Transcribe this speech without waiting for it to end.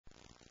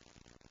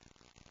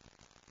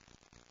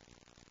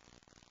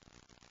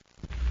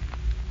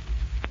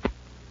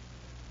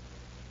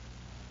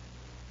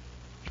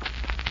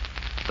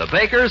The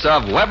bakers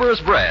of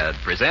Weber's Bread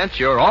present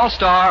your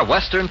all-star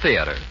Western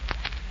Theater.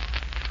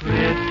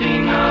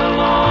 Drifting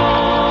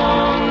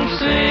along,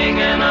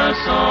 singing a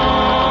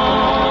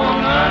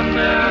song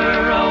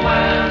under a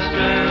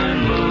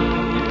western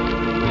moon.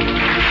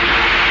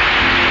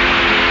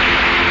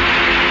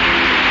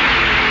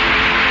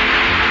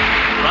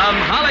 From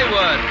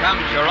Hollywood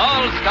comes your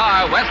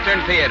all-star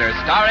Western Theater,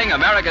 starring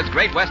America's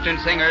great Western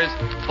singers,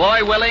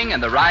 Foy Willing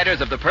and the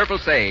Riders of the Purple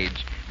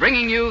Sage,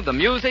 bringing you the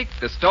music,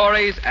 the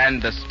stories,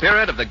 and the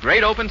spirit of the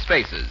great open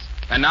spaces.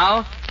 And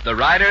now, the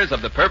Riders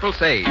of the Purple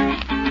Sage.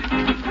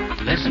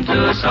 Listen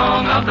to a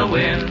song of the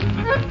wind.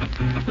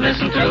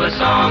 Listen to a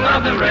song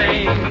of the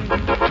rain.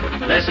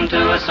 Listen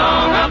to a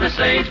song of the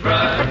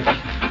sagebrush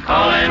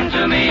calling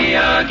to me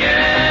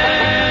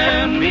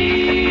again.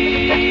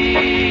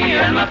 Me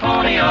and my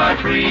pony are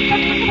free,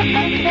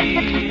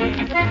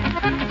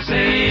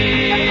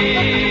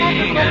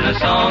 singing a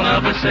song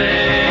of the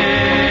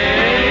sage.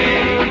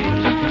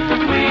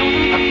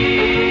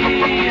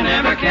 We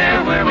never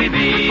care where we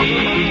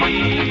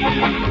be.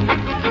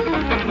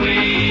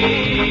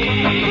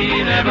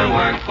 We never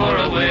work for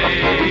a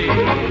wage.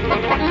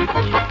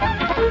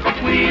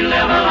 We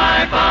live a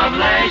life of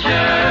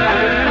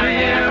leisure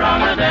here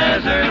on the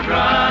desert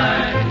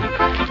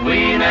drive.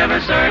 We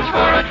never search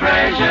for a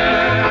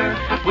treasure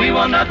we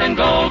want nothing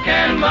gold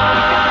can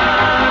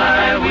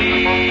buy.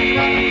 We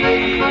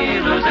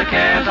lose the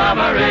cares of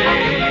our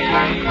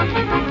age,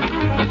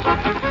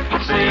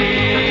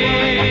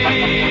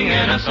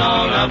 singing a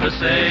song of the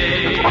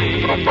sage.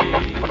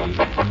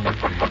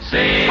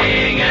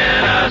 Singing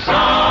a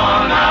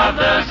song of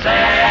the sage.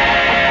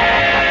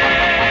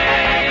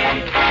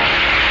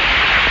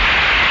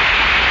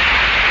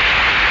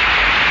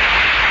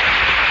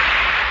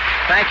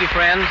 Thank you,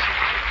 friends.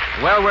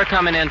 Well, we're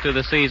coming into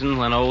the season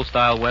when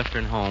old-style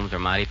Western homes are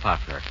mighty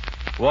popular.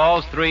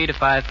 Walls 3 to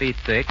 5 feet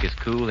thick, as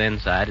cool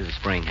inside as a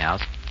spring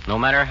house, no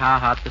matter how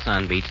hot the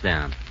sun beats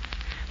down.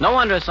 No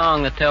wonder a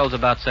song that tells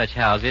about such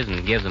houses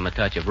and gives them a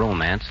touch of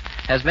romance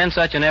has been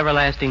such an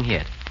everlasting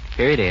hit.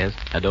 Here it is,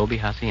 Adobe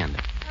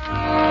Hacienda.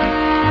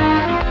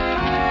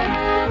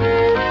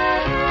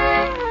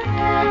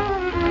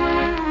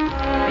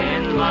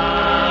 In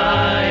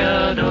my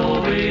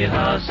adobe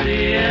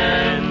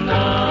hacienda,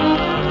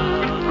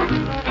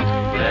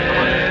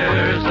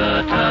 there's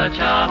a touch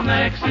of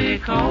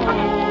Mexico.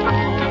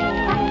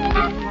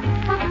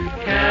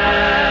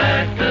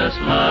 Cactus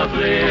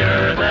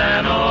lovelier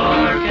than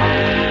orchid,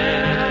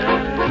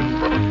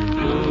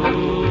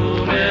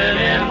 blooming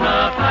in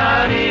the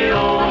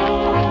patio.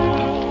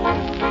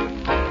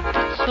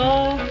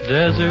 Soft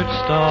desert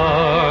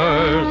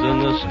stars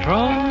and the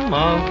strum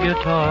of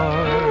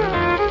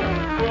guitars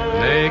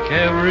make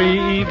every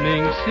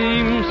evening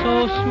seem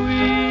so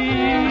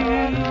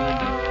sweet.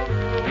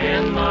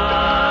 In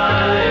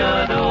my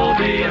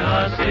adobe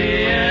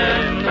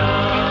hacienda,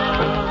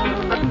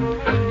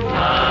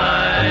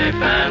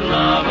 life and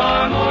love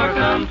are more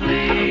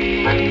complete.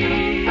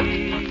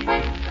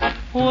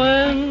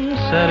 When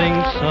setting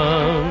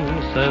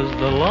sun says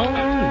the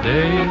long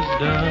day's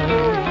done,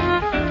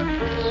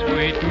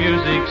 sweet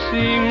music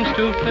seems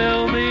to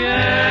fill the air.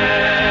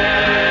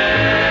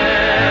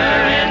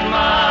 In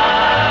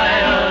my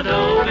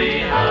adobe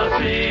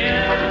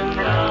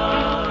hacienda,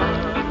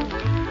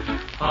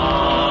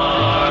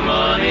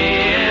 harmony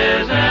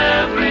is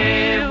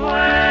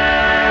everywhere.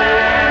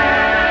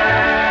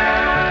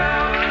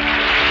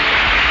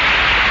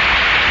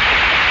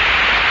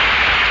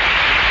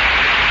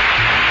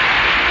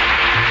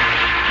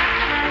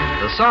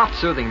 The soft,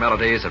 soothing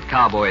melodies of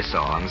cowboy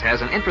songs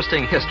has an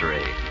interesting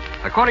history.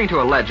 According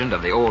to a legend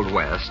of the Old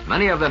West,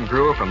 many of them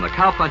grew from the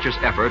cowpuncher's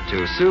effort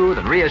to soothe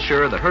and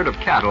reassure the herd of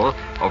cattle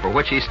over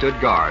which he stood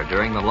guard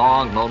during the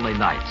long, lonely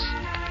nights.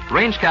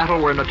 Range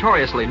cattle were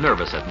notoriously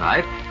nervous at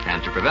night,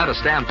 and to prevent a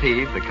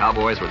stampede, the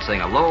cowboys would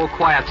sing a low,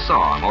 quiet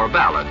song or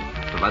ballad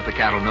to let the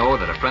cattle know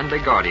that a friendly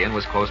guardian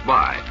was close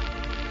by.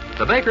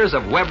 The bakers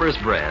of Weber's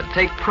Bread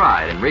take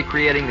pride in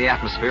recreating the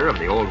atmosphere of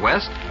the Old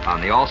West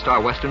on the All-Star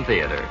Western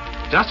Theater,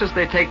 just as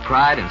they take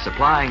pride in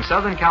supplying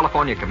Southern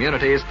California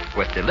communities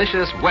with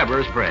delicious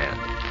Weber's Bread.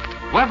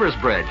 Weber's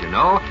Bread, you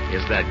know,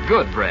 is that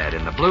good bread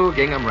in the blue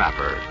gingham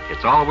wrapper.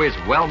 It's always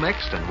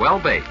well-mixed and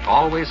well-baked,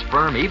 always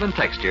firm,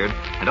 even-textured,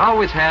 and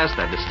always has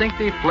that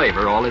distinctive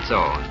flavor all its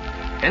own.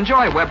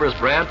 Enjoy Weber's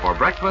Bread for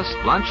breakfast,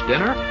 lunch,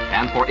 dinner,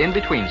 and for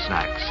in-between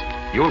snacks.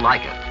 You'll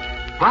like it.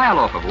 Buy a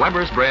loaf of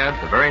Weber's Bread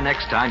the very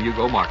next time you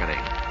go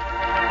marketing.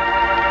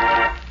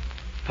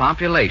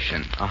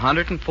 Population,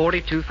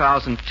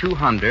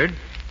 142,200.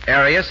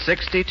 Area,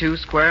 62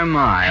 square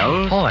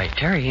miles. Boy,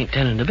 Terry ain't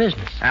tending to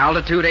business.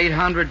 Altitude,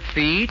 800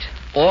 feet.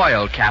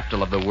 Oil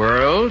capital of the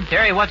world.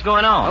 Terry, what's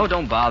going on? Oh,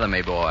 don't bother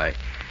me, boy.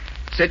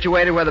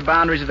 Situated where the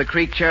boundaries of the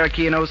Creek,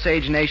 Cherokee, and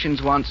Osage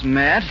nations once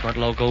met. That's what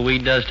local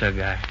weed does to a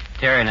guy.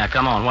 Terry, now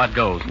come on, what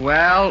goes?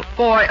 Well,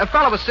 boy, a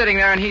fellow was sitting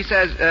there and he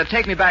says,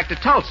 take me back to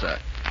Tulsa.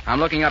 I'm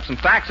looking up some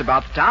facts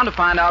about the town to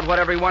find out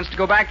whatever he wants to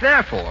go back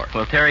there for.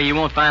 Well, Terry, you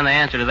won't find the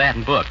answer to that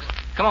in books.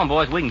 Come on,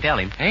 boys, we can tell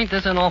him. Ain't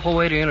this an awful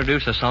way to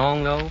introduce a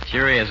song, though?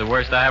 Sure is. The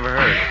worst I ever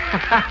heard.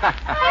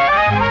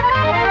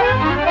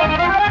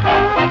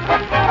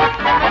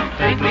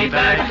 Take me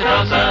back to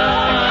Tulsa,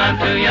 I'm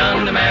too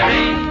young to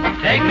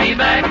marry. Take me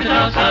back to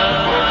Tulsa,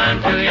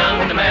 I'm too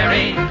young to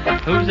marry.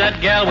 Who's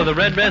that gal with the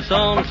red dress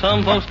on?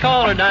 Some folks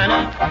call her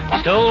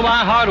Dinah. Stole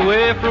my heart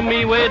away from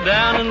me way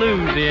down in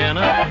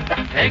Louisiana.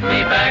 Take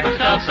me back to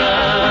Tulsa,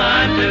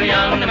 I'm too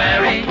young to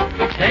marry.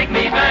 Take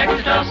me back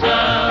to Tulsa,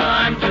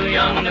 I'm too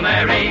young to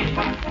marry.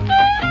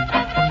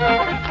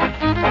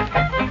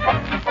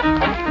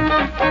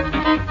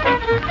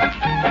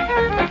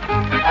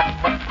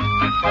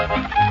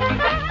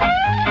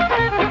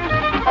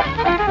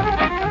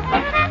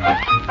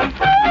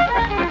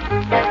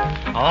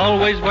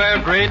 Always wear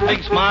a great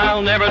big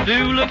smile, never do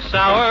look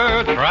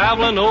sour.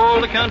 Traveling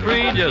over the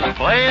country, just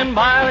playing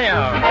by the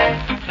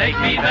hour. Take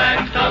me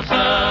back to Tulsa,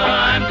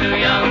 I'm too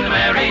young to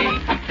marry.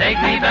 Take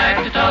me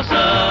back to Tulsa,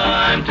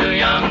 I'm too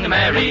young to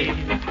marry.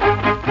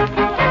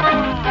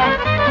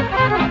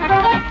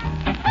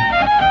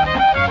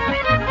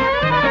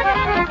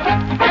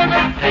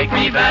 Take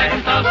me back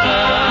to Tulsa,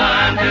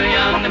 I'm too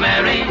young to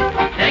marry.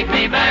 Take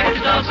me back to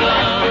Tulsa,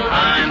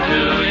 I'm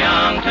too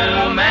young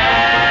to marry.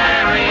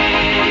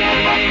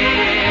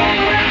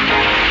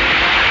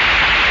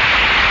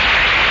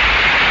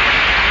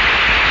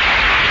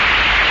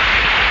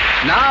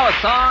 Now, a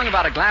song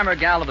about a glamour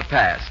gal of the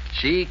past.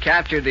 She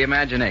captured the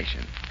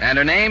imagination, and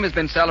her name has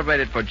been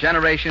celebrated for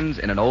generations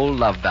in an old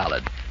love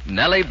ballad,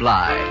 Nellie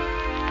Bly.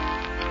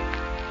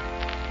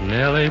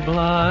 Nellie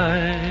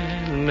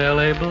Bly,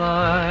 Nellie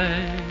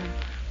Bly,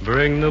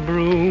 bring the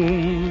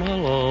broom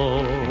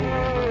along.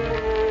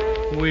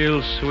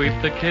 We'll sweep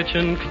the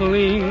kitchen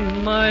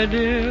clean, my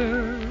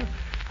dear,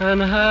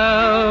 and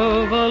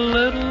have a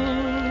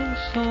little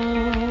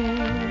song.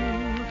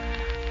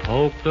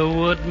 Poke the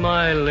wood,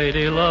 my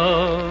lady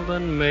love,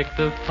 and make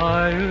the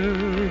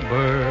fire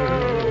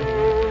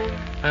burn.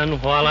 And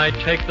while I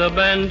take the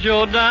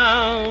banjo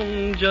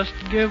down, just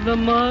give the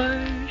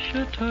mice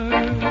a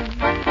turn.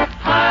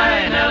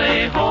 Hi,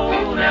 Nellie,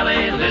 ho,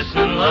 Nellie,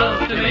 listen,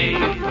 love to me.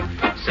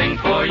 Sing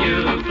for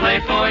you, play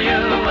for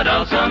you, a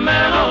dulcet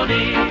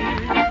melody.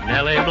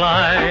 Nellie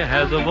Bly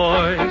has a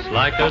voice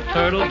like a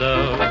turtle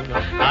dove.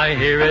 I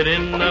hear it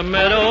in the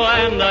meadow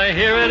and I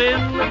hear it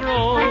in the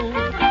grove.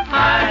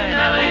 Hi,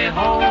 Nellie,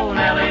 ho,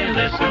 Nellie,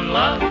 listen,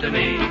 love to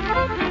me.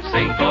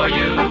 Sing for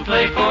you,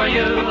 play for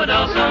you, a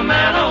dulcet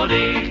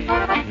melody.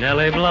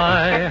 Nellie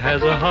Bly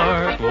has a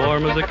heart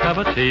warm as a cup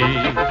of tea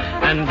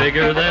and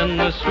bigger than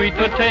the sweet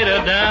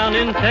potato down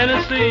in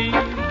Tennessee.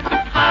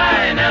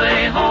 Hi,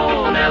 Nellie,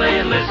 ho,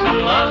 Nellie, listen,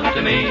 love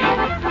to me.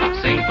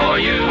 Sing for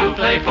you,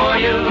 play for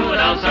you, a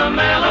dulcet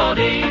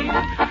melody,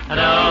 a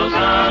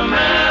dulcet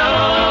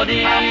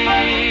melody.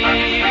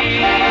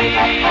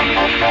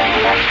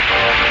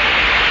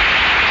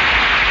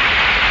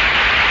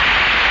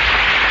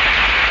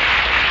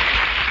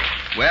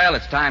 Well,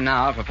 it's time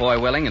now for Foy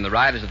Willing and the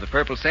Riders of the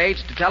Purple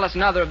Sage to tell us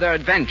another of their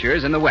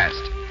adventures in the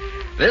West.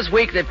 This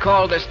week they've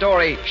called their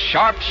story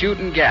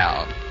Sharpshootin'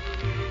 Gal.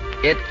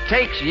 It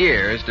takes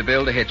years to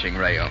build a hitching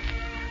rail.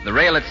 The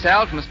rail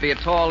itself must be a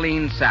tall,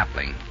 lean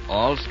sapling,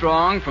 all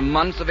strong from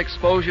months of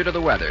exposure to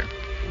the weather.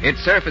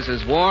 Its surface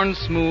is worn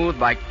smooth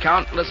by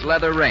countless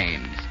leather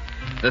reins.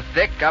 The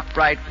thick,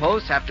 upright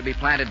posts have to be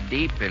planted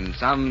deep in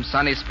some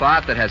sunny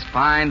spot that has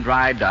fine,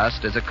 dry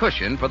dust as a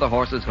cushion for the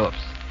horse's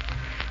hoofs.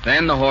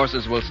 Then the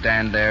horses will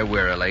stand there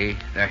wearily,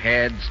 their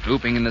heads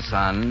drooping in the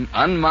sun,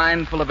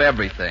 unmindful of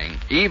everything,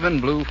 even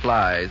blue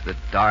flies that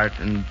dart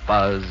and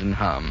buzz and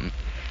hum.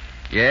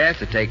 Yes,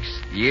 it takes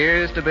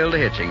years to build a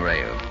hitching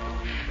rail.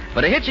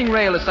 But a hitching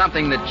rail is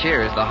something that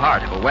cheers the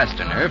heart of a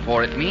Westerner,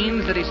 for it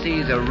means that he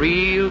sees a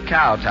real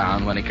cow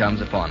town when he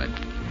comes upon it.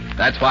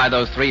 That's why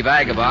those three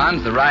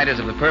vagabonds, the Riders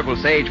of the Purple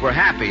Sage, were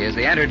happy as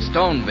they entered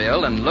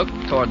Stoneville and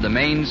looked toward the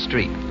main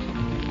street.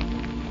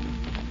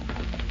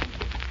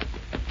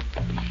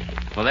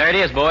 Well, there it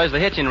is, boys, the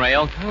hitching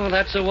rail. Oh,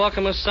 that's the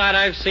welcomest sight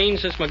I've seen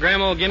since my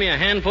grandma gave me a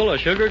handful of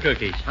sugar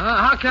cookies.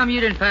 How come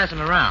you didn't pass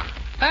them around?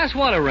 Pass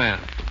what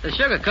around? The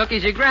sugar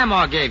cookies your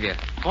grandma gave you.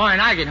 Boy,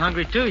 and I get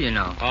hungry, too, you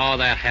know. Oh,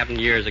 that happened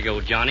years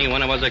ago, Johnny,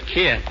 when I was a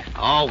kid.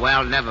 Oh,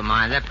 well, never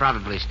mind. They're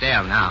probably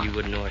stale now. You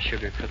wouldn't know a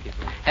sugar cookie.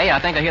 Hey, I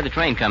think I hear the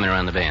train coming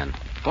around the bend.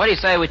 What do you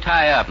say we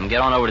tie up and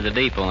get on over to the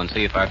depot and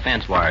see if our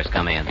fence wires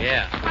come in?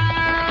 Yeah.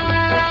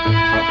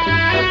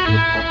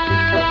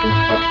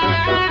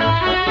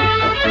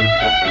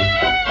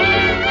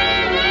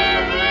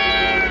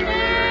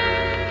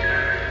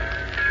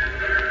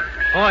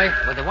 Boy,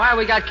 would the wire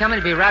we got coming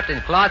to be wrapped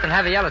in cloth and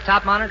have a yellow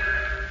top on it?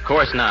 Of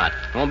course not.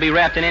 Won't be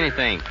wrapped in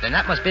anything. Then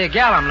that must be a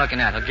gal I'm looking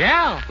at. A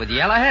gal? With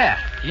yellow hair.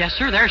 Yes,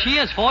 sir, there she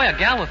is, Foy, a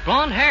gal with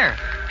blonde hair.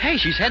 Hey,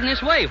 she's heading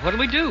this way. What'll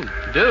we do?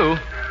 Do?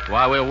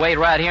 Why, we'll wait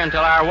right here until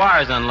our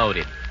wire's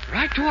unloaded.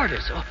 Right toward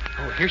us. Oh,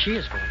 here she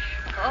is, Foy.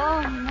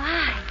 Oh,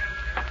 my.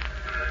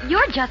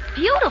 You're just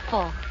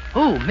beautiful.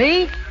 Who,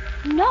 me?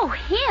 No,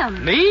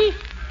 him. Me?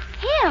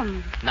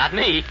 Him. Not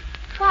me.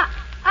 Why,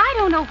 I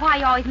don't know why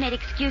you always made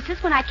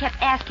excuses when I kept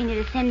asking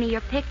you to send me your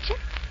picture.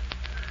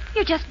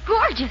 You're just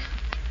gorgeous.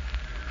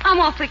 I'm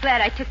awfully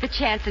glad I took the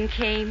chance and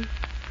came.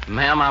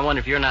 Ma'am, I wonder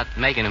if you're not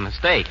making a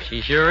mistake.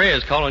 She sure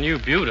is, calling you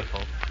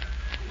beautiful.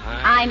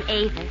 I'm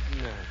Avis.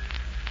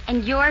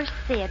 And you're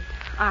Sid,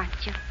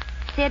 aren't you?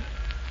 Sid?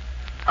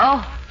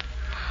 Oh.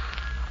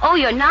 Oh,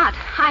 you're not.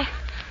 I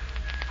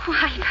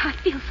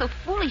feel so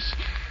foolish.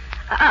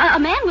 A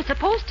man was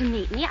supposed to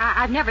meet me.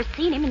 I've never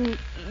seen him, and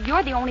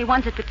you're the only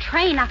ones at the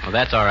train. Well,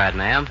 that's all right,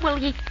 ma'am. Well,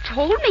 he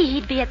told me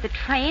he'd be at the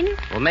train.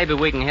 Well, maybe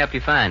we can help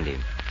you find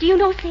him. Do you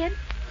know Sid?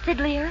 Sid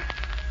Lear?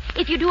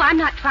 If you do, I'm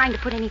not trying to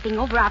put anything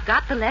over. I've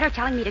got the letter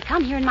telling me to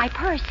come here in my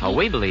purse. Oh,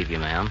 we believe you,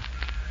 ma'am.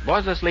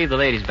 Boys, let's leave the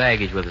lady's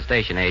baggage with the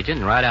station agent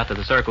and ride out to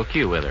the Circle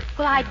Q with her.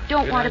 Well, I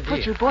don't want to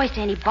put you boys to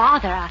any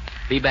bother.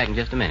 Be back in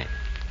just a minute.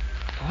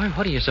 Boy,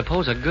 what do you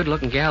suppose a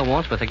good-looking gal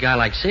wants with a guy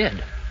like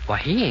Sid? Why,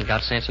 he ain't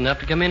got sense enough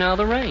to come in out of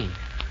the rain.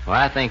 Well,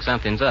 I think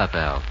something's up,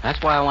 Al.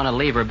 That's why I want to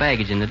leave her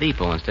baggage in the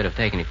depot instead of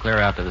taking it clear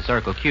out to the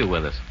Circle Q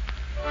with us.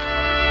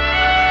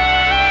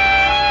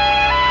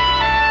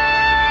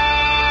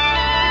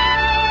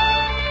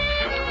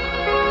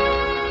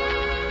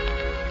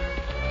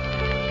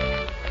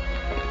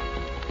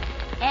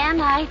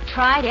 And I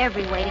tried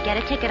every way to get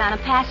a ticket on a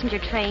passenger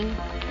train.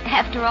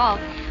 After all,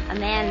 a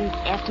man's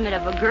estimate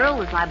of a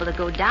girl is liable to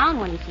go down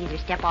when he sees her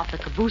step off the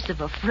caboose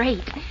of a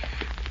freight.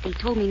 They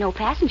told me no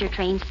passenger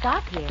trains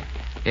stop here.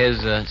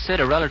 Is Sid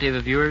a relative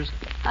of yours?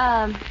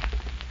 No,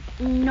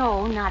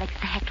 not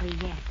exactly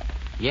yet.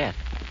 Yet?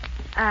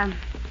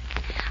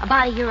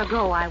 About a year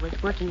ago, I was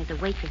working as a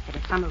waitress at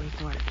a summer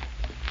resort.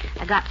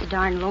 I got so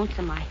darn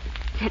lonesome, I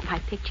sent my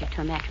picture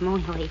to a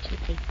matrimonial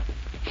agency.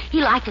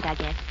 He liked it, I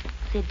guess.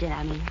 Sid did,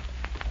 I mean,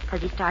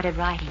 because he started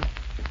writing.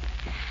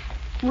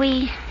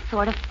 We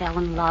sort of fell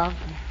in love.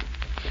 And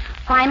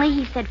finally,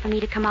 he said for me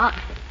to come out,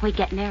 we'd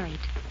get married.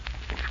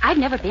 I'd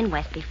never been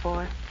west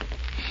before.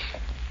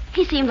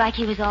 He seemed like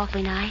he was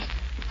awfully nice.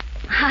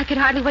 I could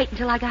hardly wait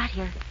until I got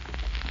here.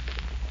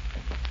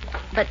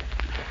 But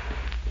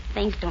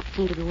things don't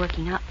seem to be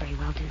working out very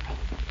well, do they?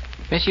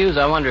 Miss Hughes,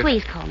 I wonder...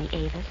 Please call me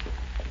Avis.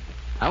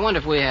 I wonder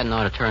if we hadn't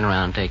ought to turn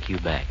around and take you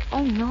back.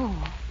 Oh, no.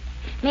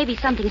 Maybe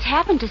something's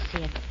happened to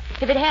Sid.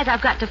 If it has,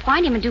 I've got to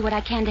find him and do what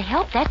I can to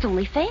help. That's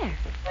only fair.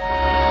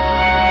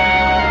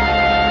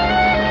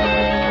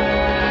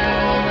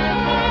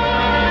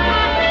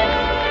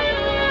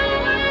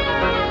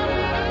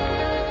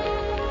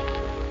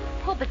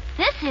 Oh, but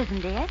this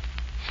isn't it.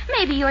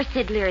 Maybe your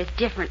Sid Lear is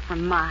different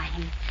from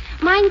mine.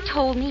 Mine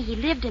told me he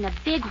lived in a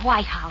big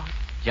white house.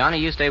 Johnny,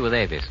 you stay with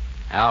Avis.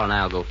 Al and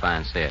I'll go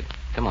find Sid.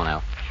 Come on,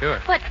 Al.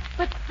 Sure. But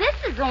this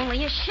is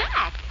only a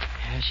shack.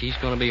 Yeah, she's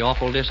going to be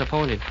awful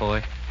disappointed,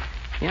 boy.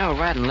 You know,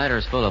 writing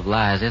letters full of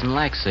lies isn't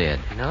like Sid.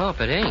 No,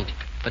 it ain't.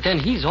 But then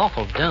he's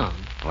awful dumb.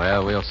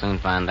 Well, we'll soon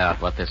find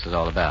out what this is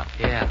all about.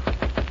 Yeah.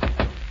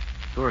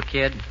 Poor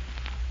kid.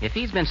 If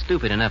he's been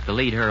stupid enough to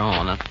lead her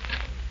on...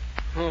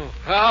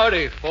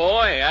 Howdy,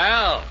 boy,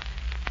 Al.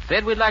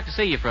 Sid, we'd like to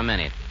see you for a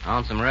minute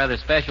on some rather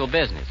special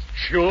business.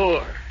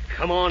 Sure.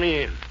 Come on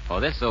in. Oh,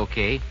 this is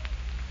okay.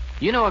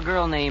 You know a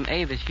girl named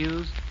Avis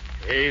Hughes?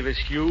 Avis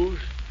Hughes?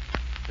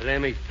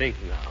 Let me think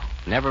now.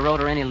 Never wrote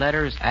her any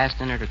letters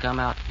asking her to come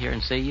out here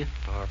and see you?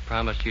 Or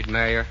promised you'd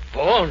marry her?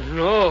 Oh,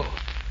 no.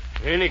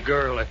 Any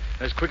girl,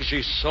 as quick as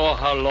she saw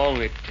how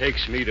long it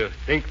takes me to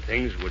think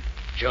things, would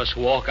just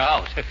walk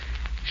out.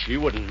 She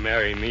wouldn't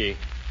marry me.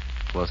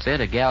 Well, Sid,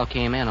 a gal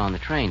came in on the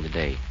train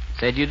today.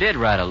 Said you did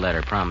write a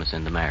letter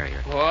promising to marry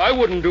her. Well, I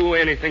wouldn't do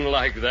anything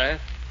like that.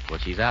 Well,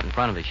 she's out in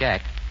front of the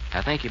shack.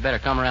 I think you better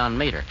come around and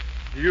meet her.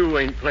 You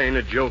ain't playing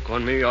a joke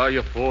on me, are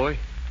you, boy?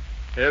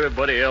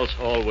 Everybody else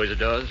always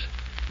does.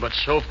 But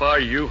so far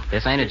you...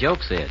 This ain't a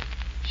joke, Sid.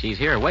 She's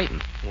here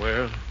waiting.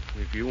 Well,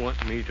 if you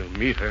want me to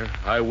meet her,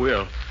 I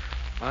will.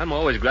 I'm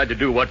always glad to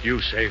do what you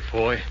say,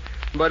 Foy.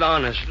 But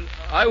honest,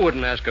 I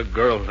wouldn't ask a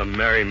girl to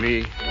marry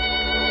me.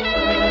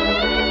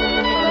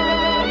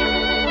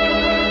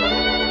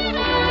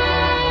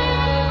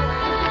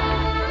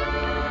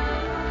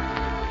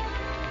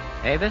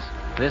 Avis,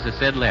 this is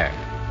Sid Lear.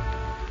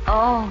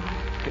 Oh,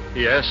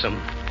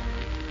 Yes'm.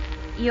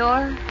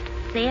 you're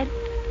Sid?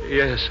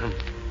 Yes'm.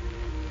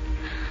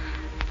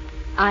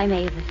 I'm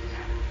Avis.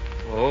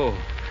 Oh,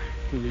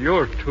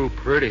 you're too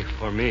pretty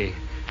for me.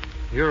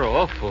 You're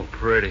awful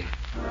pretty.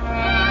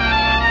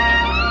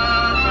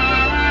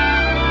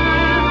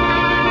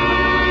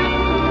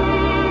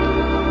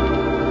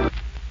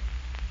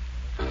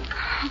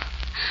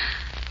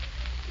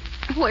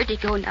 Where'd he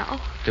go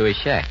now? To his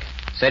shack.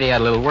 Said he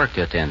had a little work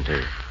to attend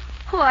to.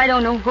 Oh, I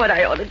don't know what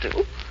I ought to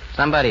do.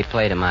 Somebody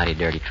played a mighty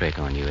dirty trick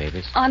on you,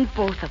 Avis. On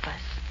both of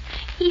us.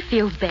 He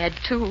feels bad,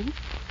 too.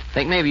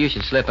 Think maybe you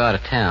should slip out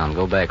of town,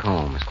 go back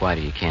home as quiet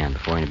as you can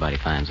before anybody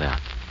finds out.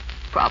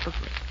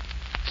 Probably.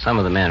 Some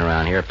of the men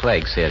around here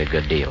plague Sid a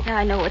good deal.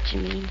 I know what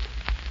you mean.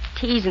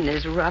 Teasing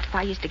is rough.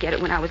 I used to get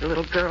it when I was a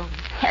little girl.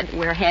 Had to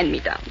wear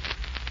hand-me-downs.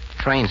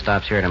 Train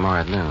stops here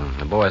tomorrow at noon.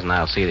 The boys and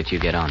I'll see that you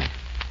get on it.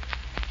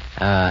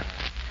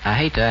 I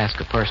hate to ask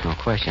a personal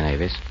question,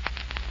 Avis,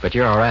 but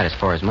you're all right as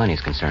far as money's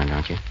concerned,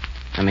 aren't you?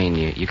 I mean,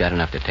 you got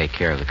enough to take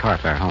care of the car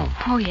fare home.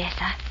 Oh, yes.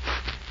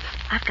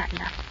 I've got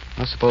nothing.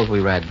 Well, suppose we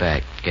ride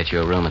back. Get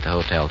you a room at the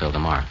hotel till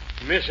tomorrow.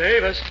 Miss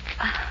Avis.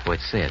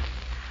 With Sid.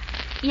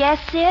 Yes,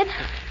 Sid?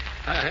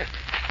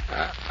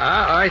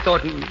 I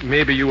thought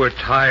maybe you were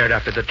tired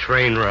after the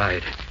train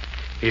ride.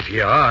 If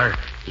you are,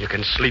 you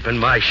can sleep in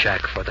my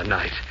shack for the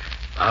night.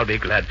 I'll be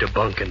glad to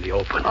bunk in the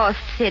open. Oh,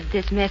 Sid,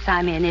 this mess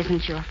I'm in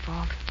isn't your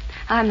fault.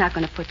 I'm not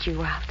going to put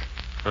you out.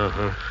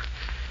 Uh-huh.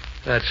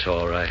 That's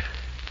all right.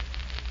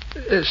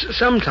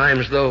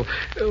 Sometimes, though,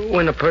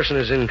 when a person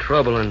is in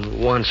trouble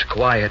and wants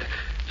quiet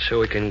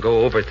so he can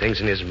go over things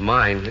in his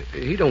mind,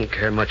 he don't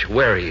care much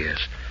where he is.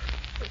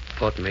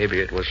 Thought maybe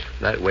it was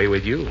that way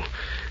with you.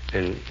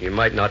 And you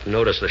might not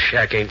notice the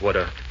shack ain't what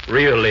a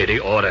real lady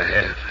ought to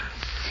have.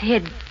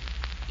 Sid,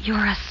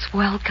 you're a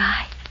swell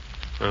guy.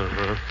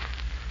 Uh-huh.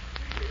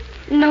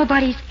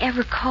 Nobody's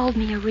ever called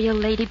me a real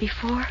lady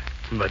before.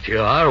 But you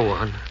are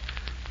one.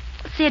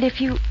 Sid, if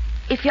you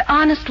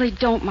honestly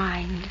don't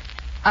mind,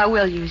 I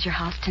will use your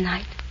house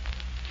tonight.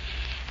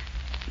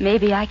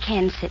 Maybe I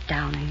can sit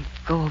down and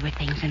go over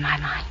things in my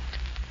mind.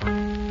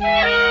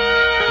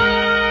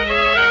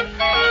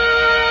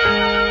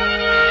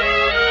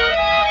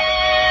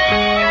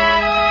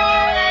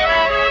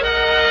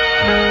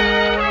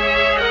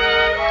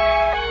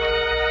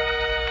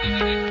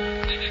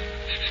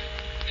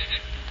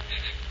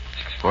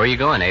 Where are you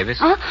going, Avis?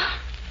 Huh?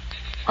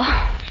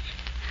 Oh.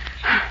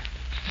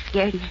 You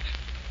scared me.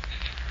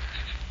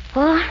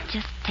 Well,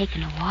 just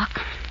taking a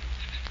walk.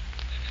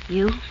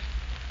 You?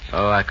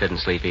 Oh, I couldn't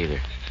sleep either.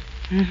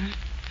 Mm-hmm.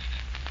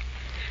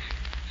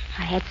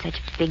 I had such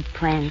big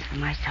plans for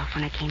myself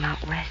when I came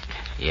out west.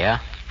 Yeah?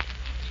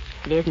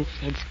 It isn't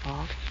Sid's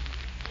fault.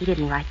 He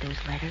didn't write those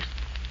letters.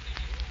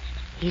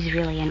 He's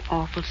really an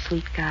awful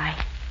sweet guy.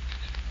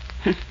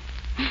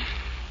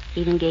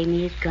 Even gave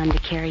me his gun to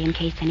carry in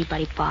case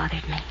anybody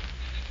bothered me.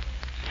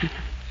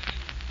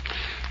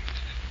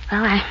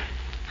 Well,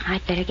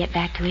 I'd better get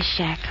back to his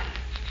shack.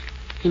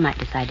 He might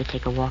decide to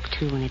take a walk,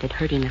 too, and it'd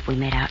hurt him if we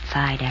met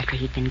outside after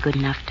he'd been good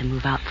enough to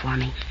move out for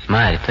me.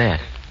 Might, at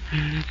that.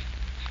 Mm-hmm.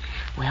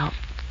 Well,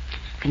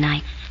 good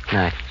night.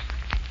 Night.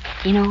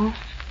 You know,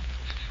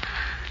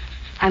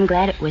 I'm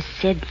glad it was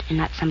Sid and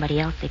not somebody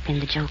else they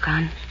pinned the joke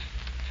on.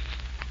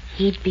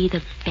 He'd be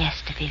the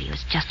best if he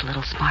was just a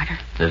little smarter.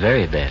 The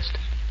very best.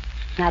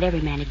 Not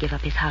every man would give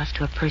up his house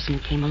to a person who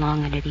came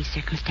along under these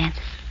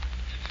circumstances.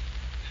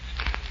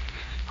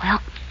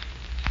 Well,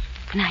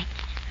 good night.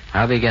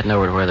 I'll be getting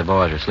over to where the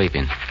boys are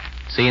sleeping.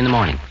 See you in the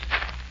morning.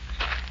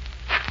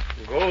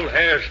 Gold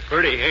hair's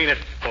pretty, ain't it,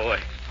 boy?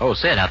 Oh,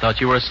 Sid, I thought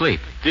you were asleep.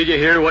 Did you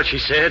hear what she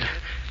said?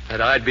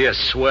 That I'd be a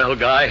swell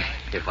guy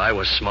if I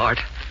was smart.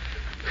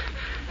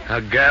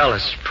 A gal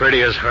as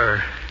pretty as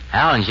her.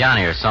 Al and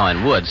Johnny are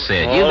sawing wood,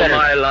 Sid. You All better...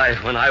 my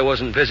life, when I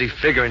wasn't busy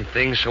figuring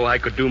things so I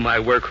could do my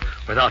work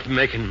without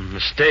making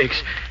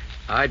mistakes,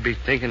 I'd be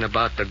thinking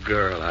about the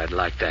girl I'd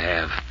like to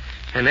have.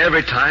 And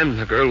every time,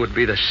 the girl would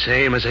be the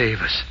same as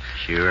Avis.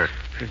 Sure.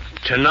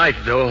 Tonight,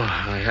 though,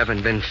 I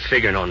haven't been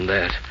figuring on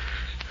that.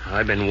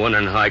 I've been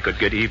wondering how I could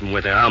get even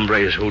with the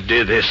hombres who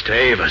did this to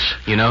Avis.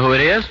 You know who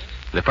it is?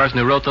 The person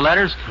who wrote the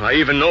letters? I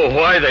even know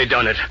why they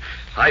done it.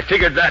 I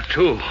figured that,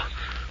 too.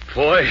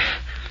 Boy,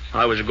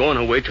 I was going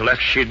to wait till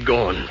after she'd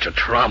gone to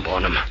tromp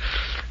on him.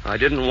 I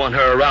didn't want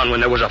her around when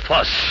there was a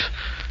fuss.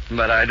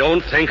 But I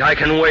don't think I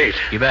can wait.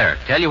 You better.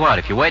 Tell you what,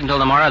 if you wait until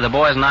tomorrow, the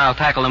boys and I'll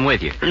tackle them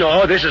with you.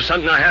 No, this is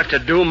something I have to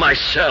do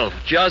myself.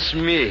 Just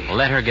me. Well,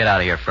 let her get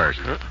out of here first.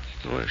 Huh?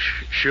 Well,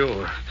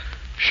 sure.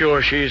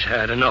 Sure, she's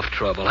had enough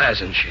trouble,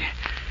 hasn't she?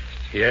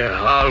 Yeah,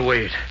 I'll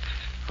wait.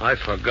 I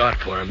forgot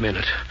for a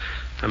minute.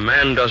 A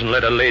man doesn't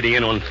let a lady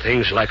in on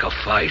things like a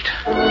fight.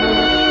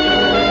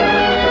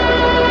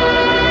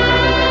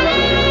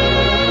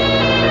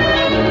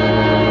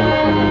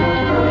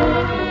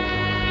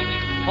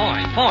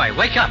 Boy,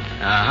 wake up.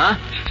 Uh-huh.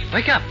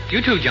 Wake up.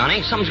 You too,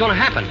 Johnny. Something's going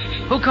to happen.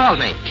 Who called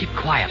me? Keep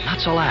quiet. Not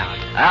so loud.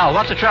 Al,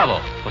 what's the trouble?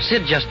 Well,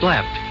 Sid just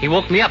left. He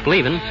woke me up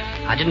leaving.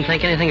 I didn't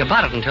think anything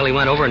about it until he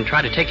went over and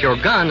tried to take your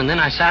gun, and then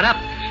I sat up,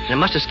 and it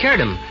must have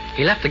scared him.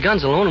 He left the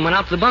guns alone and went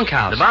out to the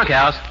bunkhouse. The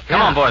bunkhouse? Come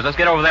Yeah. on, boys. Let's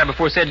get over there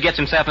before Sid gets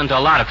himself into a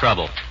lot of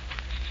trouble.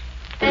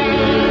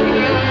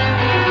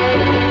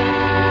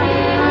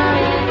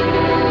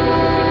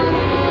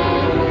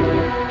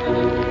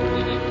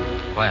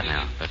 Quiet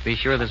now. Let's be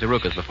sure there's a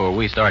ruckus before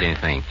we start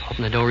anything.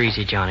 Open the door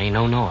easy, Johnny.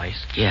 No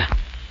noise. Yeah.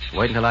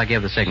 Wait until I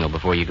give the signal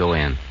before you go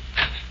in.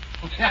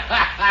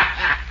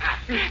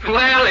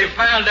 Well, he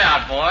found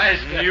out, boys.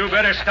 You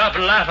better stop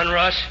laughing,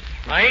 Russ.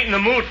 I ain't in the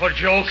mood for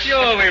jokes.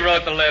 Sure, we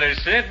wrote the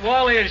letters, Sid.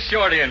 Wally and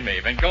Shorty and me.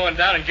 Been going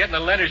down and getting the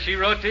letters she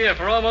wrote to you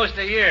for almost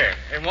a year.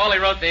 And Wally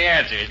wrote the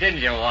answers, didn't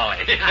you,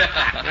 Wally?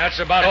 That's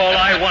about all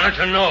I wanted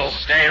to know.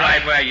 Stay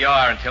right where you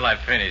are until I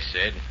finish,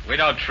 Sid. We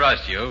don't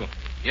trust you.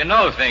 You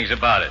know things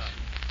about us.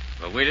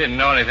 But we didn't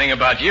know anything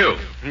about you.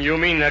 You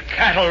mean the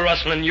cattle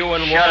rustling you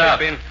and Shut Wally up.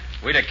 been...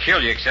 We'd have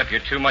killed you except you're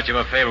too much of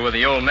a favor with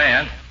the old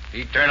man.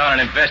 He'd turn on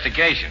an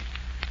investigation.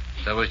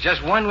 So there was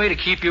just one way to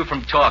keep you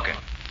from talking.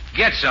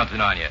 Get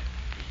something on you.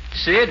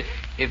 Sid,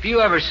 If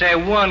you ever say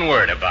one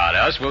word about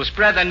us, we'll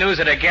spread the news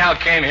that a gal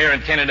came here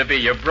intending to be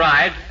your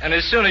bride, and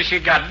as soon as she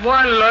got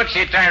one look,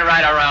 she turned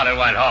right around and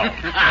went home.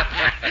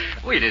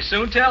 We'd as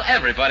soon tell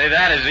everybody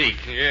that as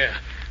Zeke. Yeah,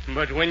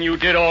 but when you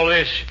did all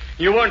this,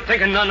 you weren't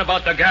thinking none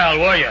about the gal,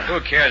 were you? Who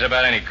cares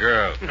about any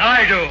girl?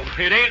 I do.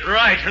 It ain't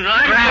right, and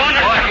I'm going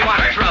to... Boy, you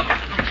want trouble.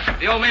 If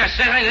the old man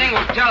says anything,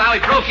 we'll tell how he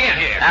broke in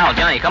here. Al,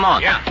 Johnny, come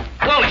on. Yeah.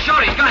 Whoa,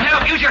 Shorty, he's got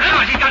help. Use your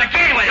hands. He's got a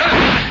gang with him.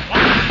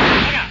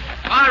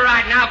 All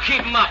right, now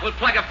keep him up. We'll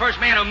plug the first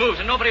man who moves,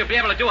 and nobody will be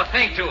able to do a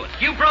thing to us.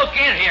 You broke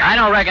in here. I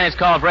don't reckon it's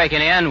called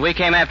breaking in. We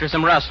came after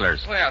some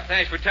rustlers. Well,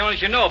 thanks for telling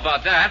us you know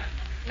about that.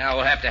 Now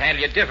we'll have to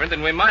handle you different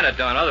than we might have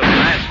done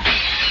otherwise.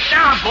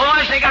 Down,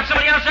 boys. They got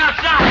somebody else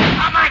outside.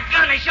 Oh, my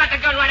gun. They shot the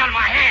gun right out of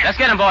my hand. Let's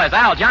get him, boys.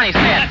 Al, Johnny's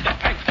head.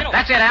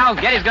 That's it, Al.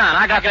 Get his gun.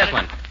 I got this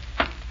one.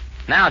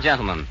 Now,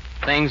 gentlemen,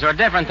 things are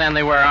different than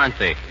they were, aren't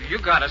they? You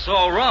got us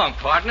all wrong,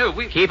 partner.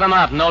 Keep him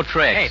up. No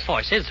tricks. Hey,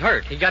 boy, Sid's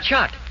hurt. He got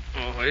shot.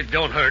 Oh, it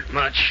don't hurt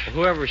much. Well,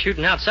 whoever was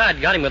shooting outside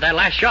got him with that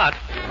last shot.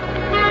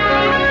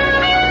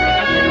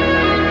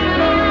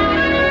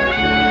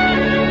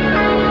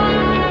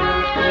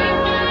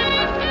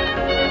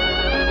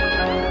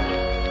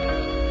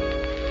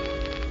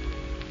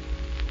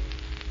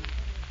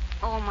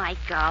 Oh, my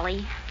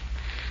golly.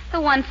 The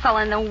one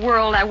fella in the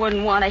world I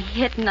wouldn't want to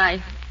hit, and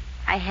I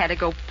had to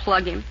go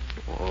plug him.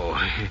 Oh,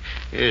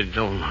 it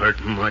don't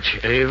hurt much,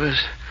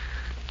 Avis.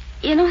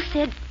 You know,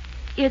 Sid,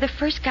 you're the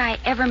first guy I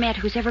ever met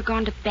who's ever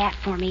gone to bat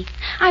for me.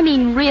 I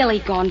mean, really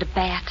gone to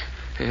bat.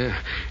 Yeah,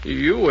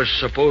 you was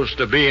supposed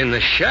to be in the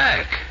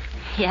shack.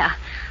 Yeah,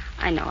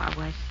 I know I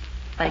was,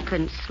 but I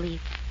couldn't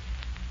sleep.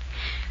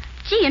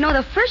 Gee, you know,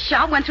 the first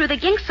shot went through the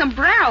gink's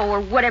sombrero, or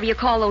whatever you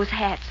call those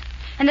hats.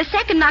 And the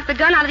second knocked the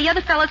gun out of the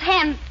other fellow's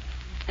hand.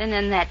 And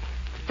then that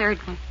third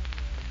one.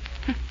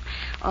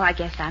 Oh, I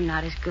guess I'm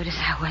not as good as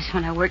I was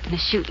when I worked in the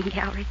shooting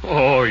gallery.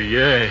 Oh,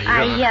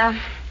 yeah.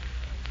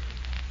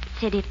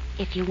 Sid,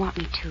 if you want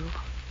me to,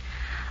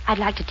 I'd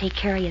like to take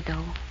care of you,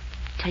 though,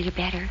 till you're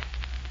better.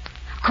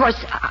 Of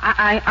course,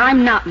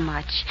 I'm not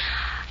much.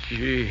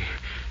 Gee,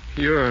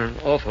 you're an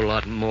awful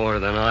lot more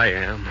than I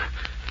am.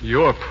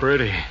 You're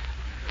pretty.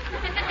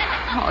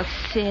 Oh,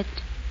 Sid.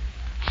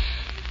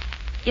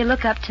 You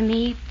look up to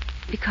me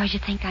because you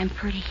think I'm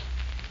pretty.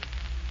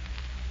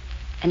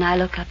 And I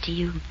look up to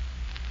you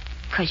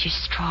because you're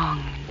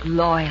strong and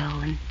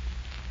loyal and...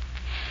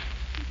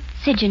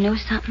 Sid, you know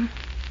something?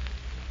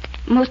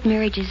 Most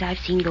marriages I've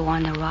seen go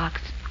on the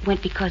rocks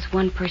went because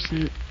one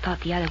person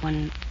thought the other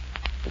one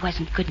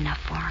wasn't good enough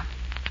for him.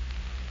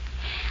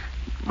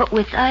 But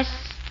with us,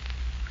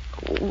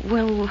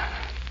 well,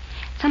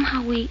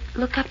 somehow we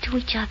look up to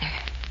each other.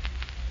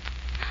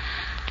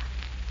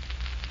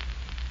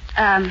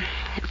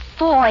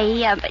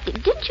 Foy,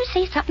 didn't you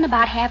say something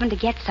about having to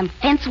get some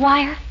fence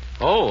wire?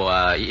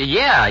 Oh,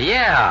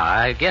 yeah,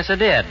 I guess I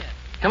did.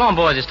 Come on,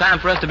 boys, it's time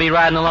for us to be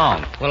riding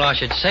along. Well, I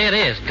should say it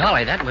is.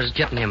 Golly, that was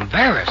getting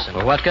embarrassing.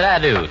 Well, what could I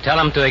do? Tell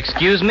them to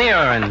excuse me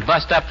and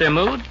bust up their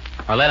mood?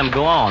 Or let them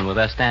go on with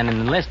us standing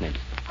and listening?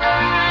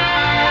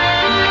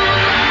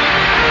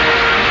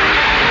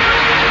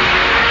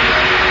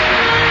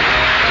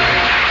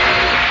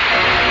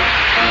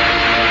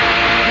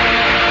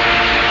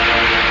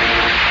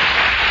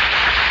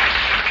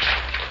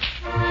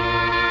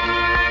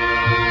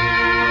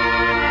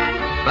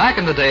 Back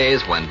in the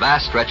days when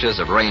vast stretches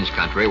of range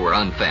country were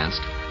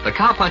unfenced, the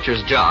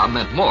cowpuncher's job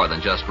meant more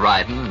than just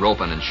riding,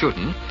 roping, and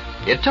shooting.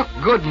 It took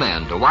good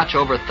men to watch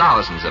over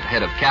thousands of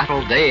head of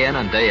cattle day in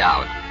and day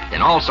out,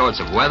 in all sorts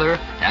of weather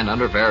and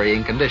under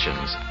varying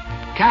conditions.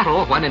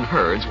 Cattle, when in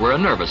herds, were a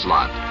nervous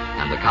lot,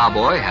 and the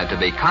cowboy had to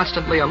be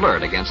constantly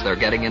alert against their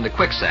getting into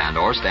quicksand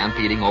or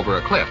stampeding over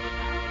a cliff.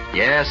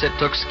 Yes, it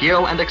took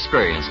skill and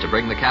experience to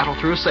bring the cattle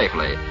through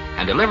safely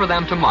and deliver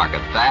them to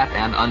market fat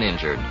and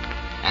uninjured.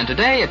 And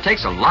today it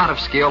takes a lot of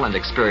skill and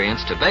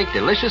experience to bake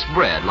delicious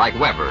bread like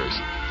Weber's.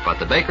 But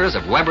the bakers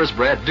of Weber's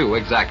bread do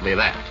exactly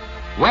that.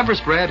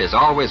 Weber's bread is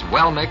always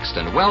well mixed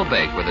and well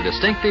baked with a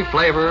distinctive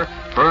flavor,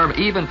 firm,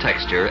 even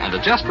texture, and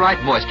a just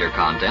right moisture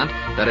content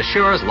that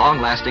assures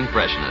long-lasting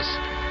freshness.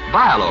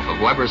 Buy a loaf of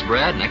Weber's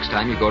bread next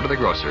time you go to the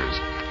grocer's.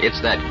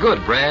 It's that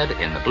good bread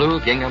in the blue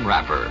gingham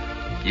wrapper.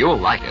 You'll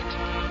like it.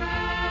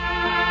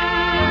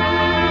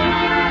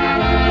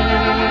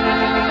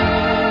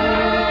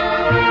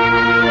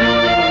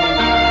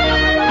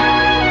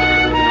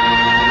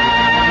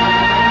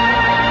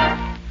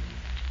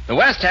 The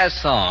West has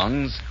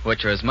songs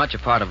which are as much a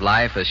part of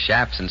life as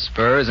chaps and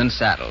spurs and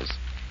saddles.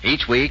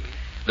 Each week,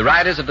 the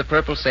riders of the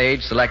Purple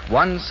Sage select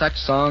one such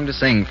song to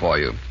sing for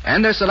you,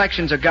 and their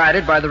selections are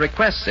guided by the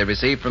requests they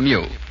receive from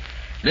you.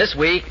 This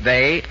week,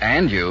 they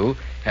and you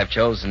have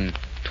chosen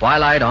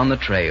Twilight on the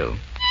Trail.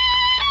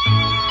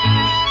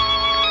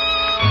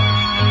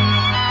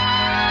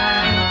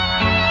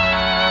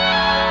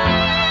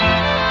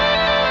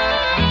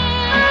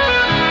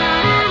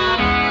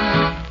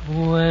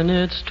 When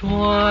it's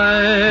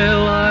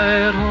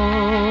twilight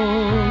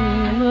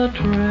on the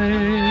trail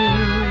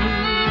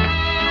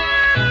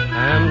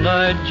and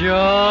I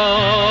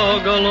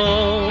jog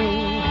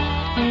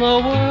along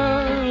the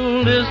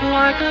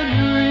like a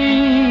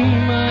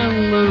dream,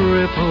 and the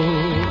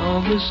ripple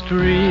of the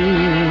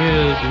stream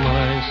is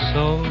my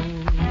song.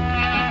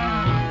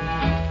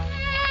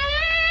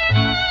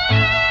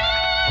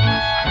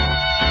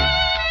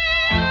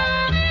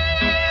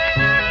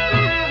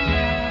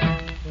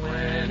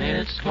 When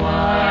it's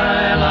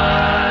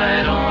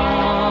twilight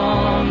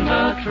on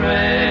the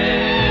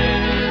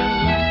trail,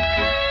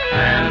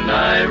 and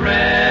I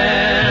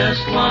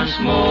rest once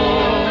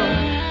more,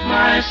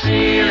 my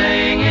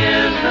ceiling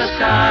is the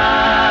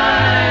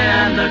sky,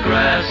 and the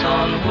grass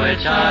on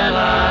which I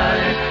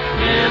lie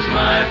is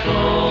my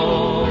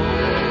floor.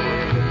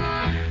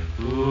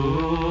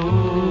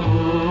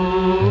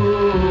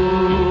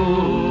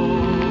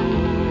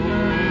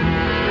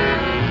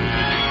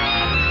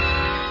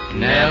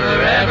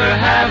 Never ever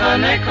have a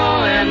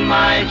nickel in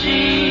my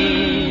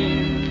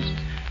jeans,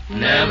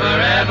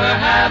 never ever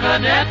have a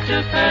debt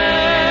to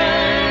pay.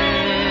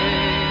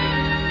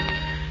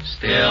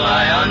 Still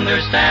I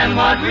understand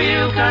what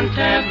real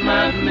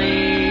contentment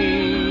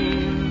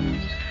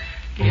means.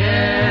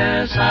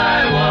 Yes,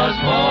 I was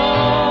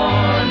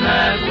born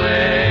that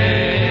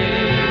way.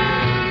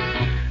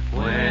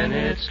 When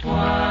it's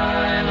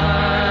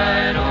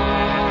twilight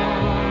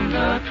on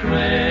the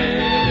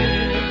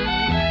trail,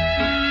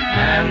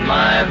 and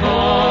my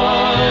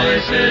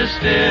voice is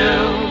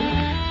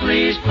still,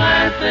 please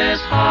plant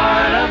this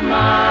heart of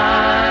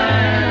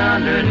mine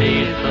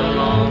underneath the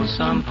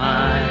lonesome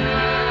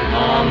pine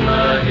on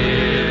the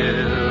hill.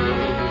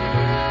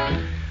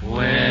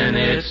 When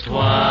it's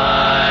twilight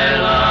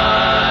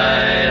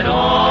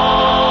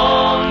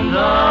on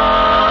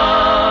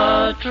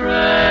the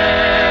trail.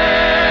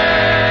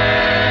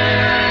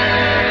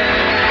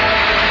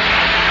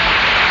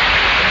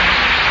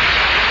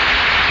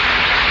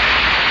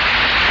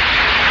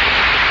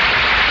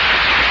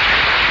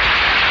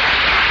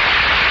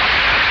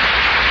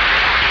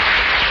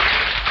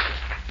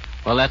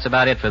 Well, that's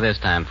about it for this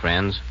time,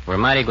 friends. We're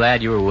mighty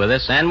glad you were with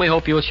us, and we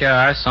hope you'll share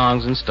our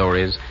songs and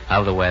stories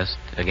of the West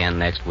again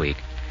next week.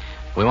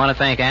 We want to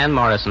thank Ann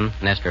Morrison,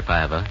 Nestor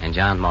Paiva, and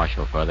John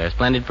Marshall for their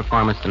splendid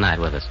performance tonight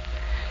with us.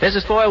 This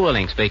is Foy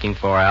Willing speaking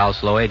for Al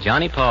Sloey,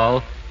 Johnny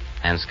Paul,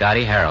 and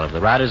Scotty Harrell of the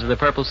Riders of the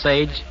Purple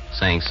Sage,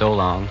 saying so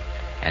long,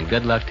 and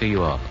good luck to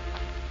you all.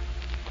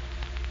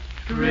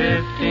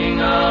 Drifting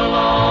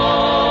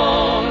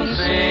along,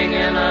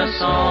 singing a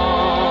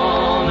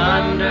song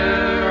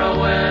under a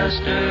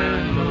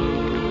western moon.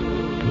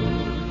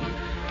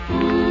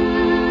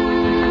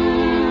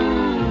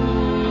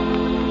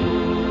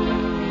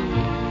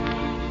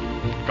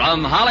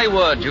 From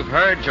Hollywood, you've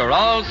heard your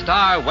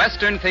all-star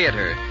Western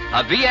Theater,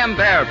 a V.M.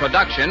 Bear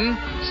production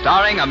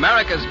starring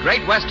America's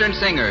great Western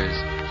singers,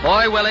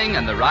 Foy Willing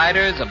and the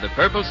Riders of the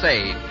Purple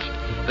Sage.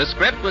 The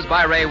script was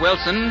by Ray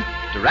Wilson,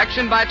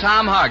 direction by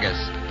Tom Hargis.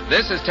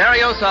 This is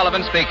Terry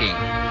O'Sullivan speaking.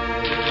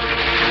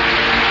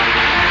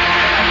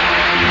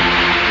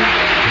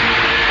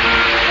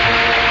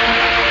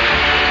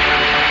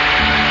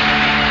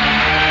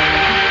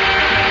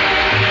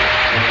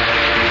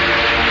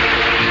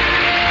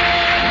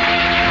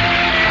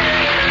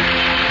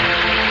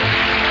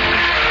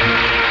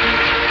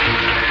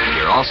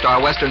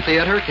 All-Star Western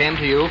Theater came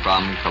to you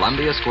from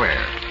Columbia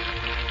Square.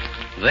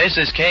 This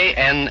is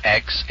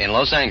KNX in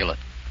Los Angeles.